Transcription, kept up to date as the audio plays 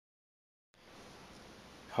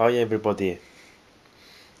Hi everybody,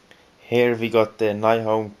 here we got the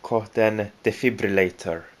NIHON KOHDEN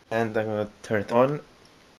Defibrillator, and I'm gonna turn it on.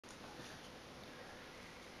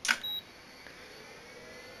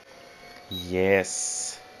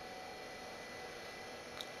 Yes,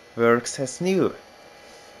 works as new.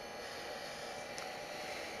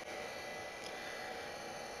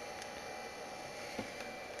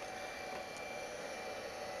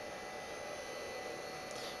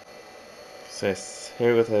 Says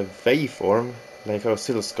here we got a waveform, like an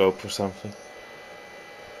oscilloscope or something.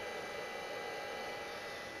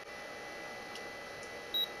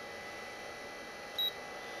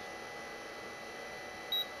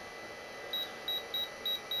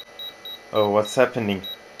 Oh, what's happening?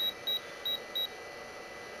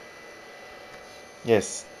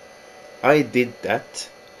 Yes, I did that.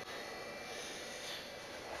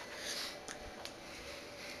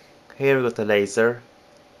 Here we got a laser,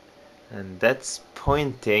 and that's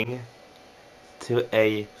pointing to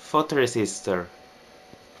a photoresistor.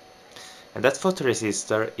 And that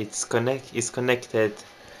photoresistor is connected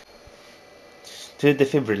to the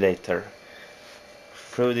defibrillator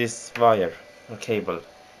through this wire or cable.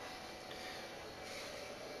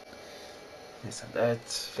 So that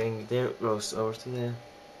thing there goes over to the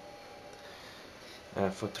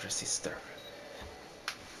photoresistor.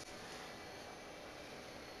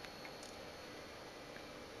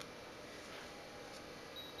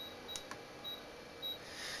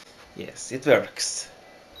 Yes, it works.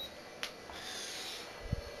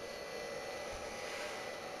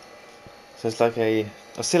 So it's like a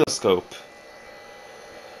oscilloscope.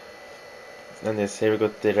 And yes, here we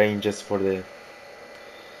got the ranges for the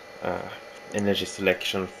energy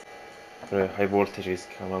selection for the high voltages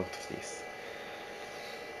come out of this.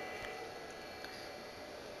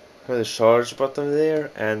 Got the charge button there,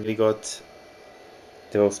 and we got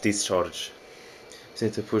the off discharge. So you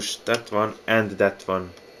need to push that one and that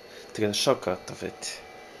one to get a shock out of it,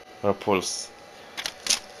 or a pulse.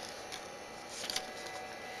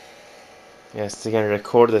 Yes, you can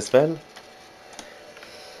record as well.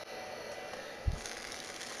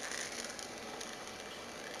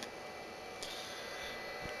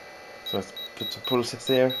 So let's put some pulses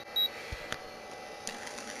there.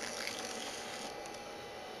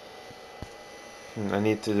 I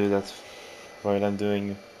need to do that while I'm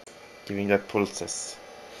giving that pulses.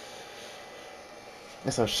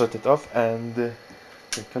 So I'll shut it off and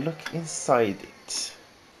take a look inside it.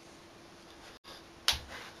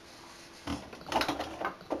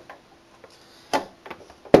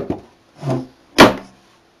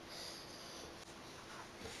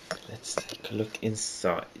 Let's take a look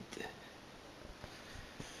inside.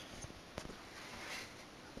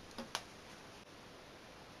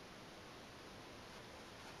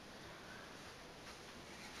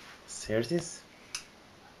 So here it is.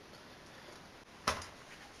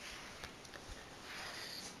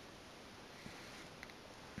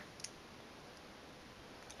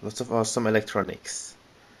 Lots of awesome electronics.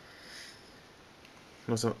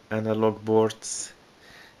 Lots of analog boards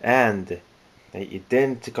and an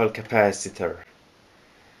identical capacitor.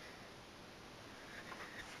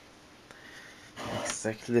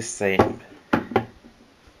 Exactly the same.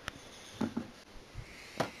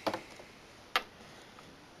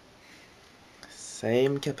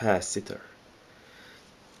 Same capacitor.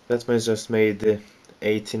 That one is just made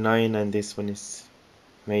 89 and this one is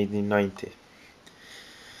made in 90.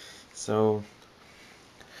 So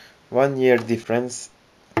 1 year difference.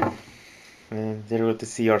 And there we got the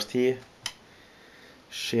CRT,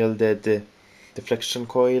 shielded deflection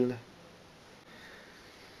coil.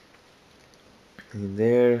 In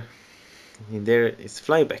there is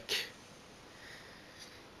flyback.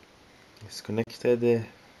 It's connected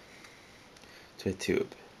to a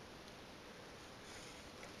tube.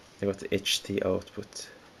 They got the HT output.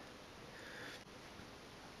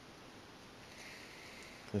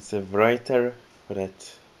 It's a writer for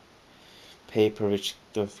that paper which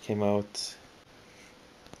came out.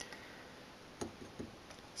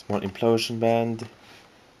 Small implosion band.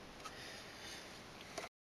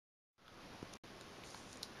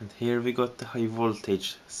 And here we got the high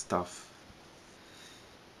voltage stuff.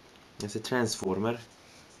 It's a transformer.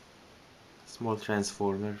 Small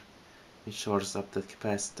transformer which charges up that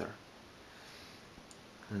capacitor.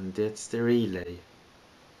 And that's the relay.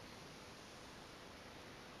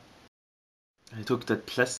 I took that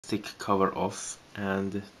plastic cover off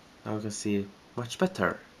and now you can see much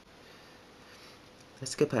better.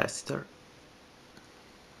 That's capacitor.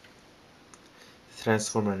 The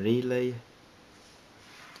transformer relay.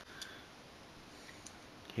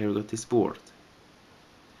 Here we got this board.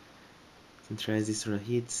 Some transistor, a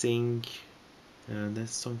heatsink, And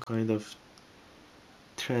that's some kind of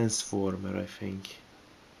transformer, I think.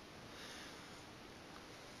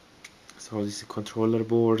 So this is a controller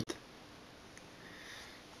board.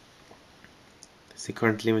 It's the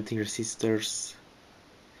current limiting resistors.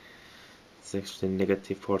 It's actually the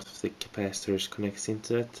negative part of the capacitor which connects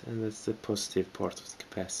into it, and that's the positive part of the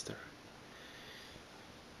capacitor.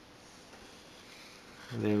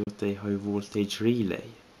 And then got a high voltage relay.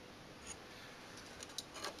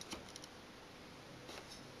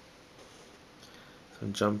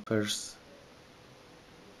 Some jumpers.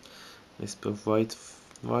 This both white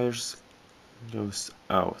wires goes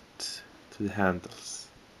out to the handles.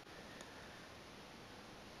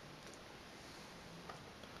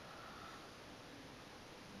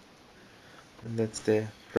 And that's the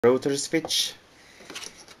rotor switch.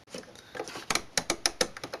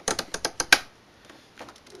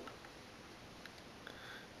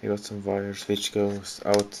 We got some wires which goes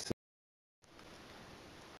out.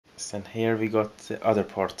 And here we got the other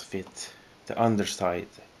part of it, the underside.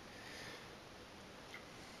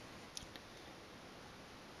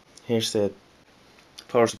 Here's the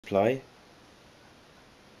power supply.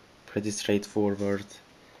 Pretty straightforward.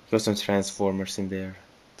 Got some transformers in there,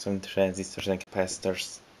 some transistors and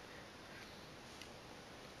capacitors.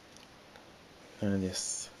 And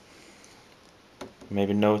yes,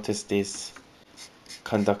 maybe notice this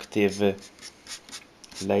conductive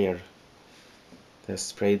layer that's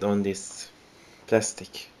sprayed on this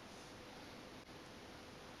plastic.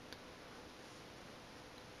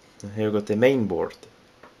 And here we got the main board.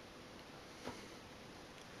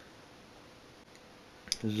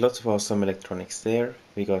 Lots of awesome electronics there.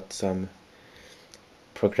 We got some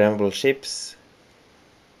programmable chips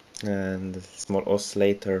and a small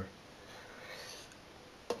oscillator.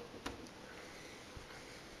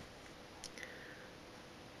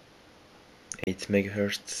 Eight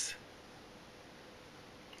megahertz.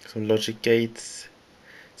 Some logic gates.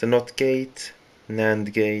 It's a NOT gate,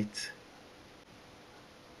 NAND gate.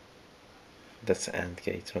 That's an AND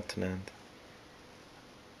gate, not an AND.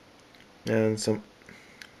 And some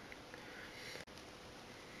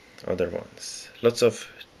other ones. Lots of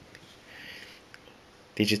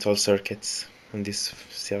digital circuits on this,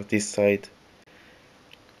 see out this side.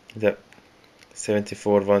 The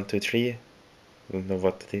 74123, don't know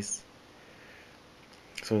what it is.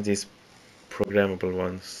 Some of these programmable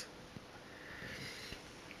ones.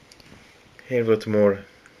 Here we got more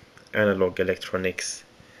analog electronics.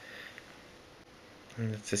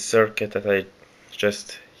 And it's a circuit that I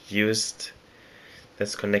just used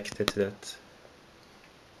that's connected to that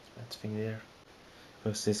thing there.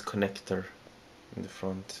 There's this connector in the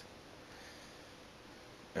front.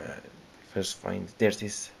 First find, there it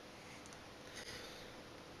is.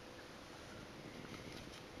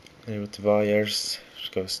 Here with the wires,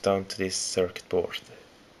 it goes down to this circuit board.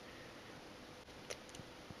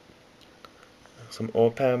 Some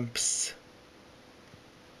op-amps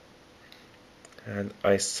and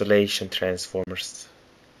isolation transformers.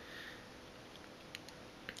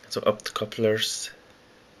 So optocouplers,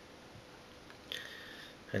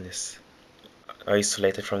 and this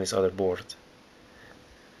isolated from this other board.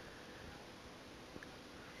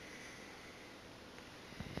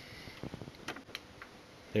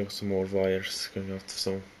 There was some more wires going out of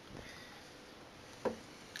some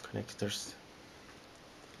connectors.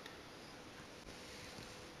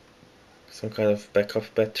 Some kind of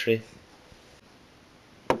backup battery.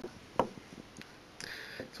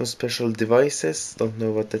 Some special devices, don't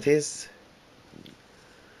know what that is.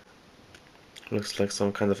 Looks like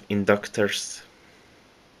some kind of inductors.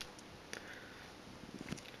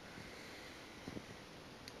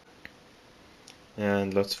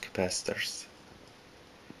 And lots of capacitors.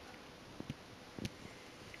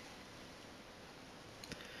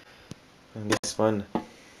 And this one,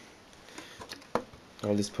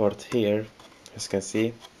 all this part here, as you can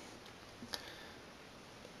see,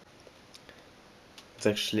 it's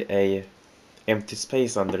actually a empty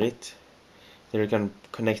space under it. There you can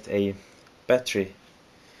connect a battery,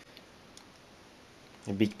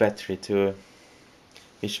 a big battery, to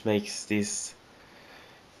which makes this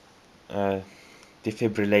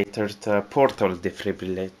defibrillator to a portable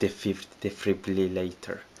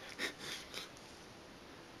defibrillator.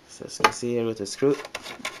 So as you can see here with the screw,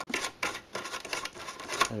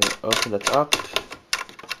 and we open that up,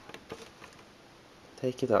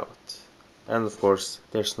 take it out, and of course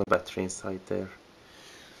there's no battery inside there.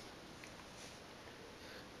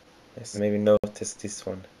 Yes, maybe notice this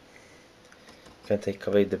one. You can take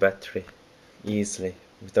away the battery easily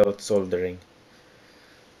without soldering.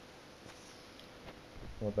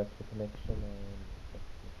 No battery connection and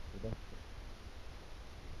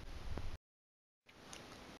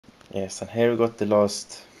Yes, and here we got the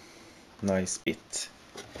last nice bit.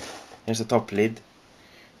 Here's the top lid,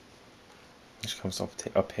 which comes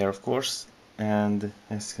up here, of course, and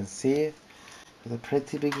as you can see, it's a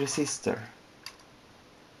pretty big resistor.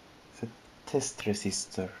 It's a test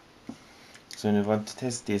resistor. So when you want to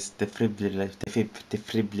test this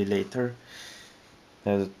defibrillator,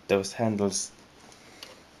 those handles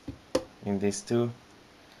in this too.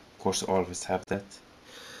 Of course, you always have that.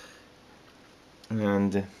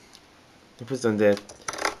 And you put on the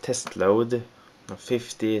test load of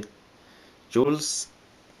 50 joules.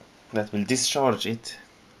 That will discharge it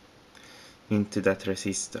into that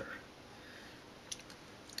resistor.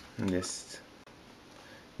 And this.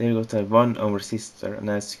 Then we got a 1 ohm resistor, and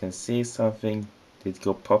as you can see, something did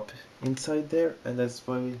go pop inside there, and that's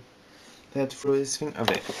why we had to throw this thing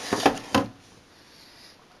away.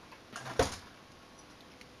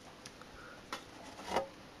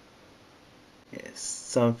 Yes,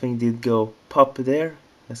 something did go pop there.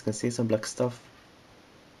 As you can see, some black stuff.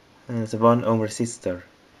 And it's a 1 ohm resistor.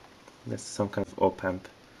 That's some kind of op-amp.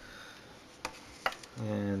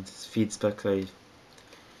 And it feeds back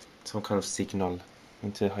some kind of signal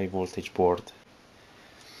into the high voltage board.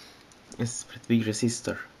 It's a pretty big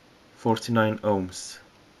resistor. 49 ohms.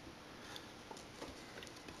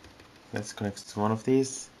 Let's connect to one of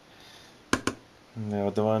these. And the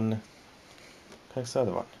other one connects to the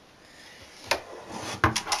other one.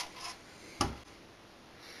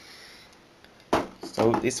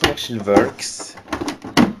 So this one actually works.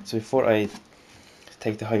 So before I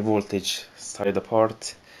take the high voltage side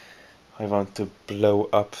apart, I want to blow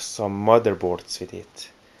up some motherboards with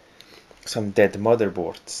it. Some dead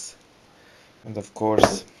motherboards. And of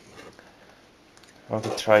course, I want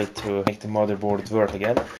to try to make the motherboard work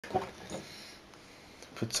again.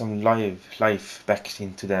 Put some life back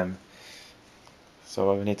into them.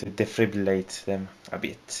 So I need to defibrillate them a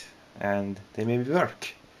bit. And they maybe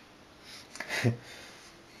work.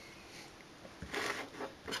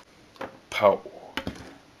 Pow!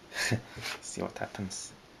 See what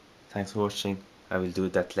happens. Thanks for watching. I will do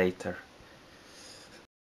that later.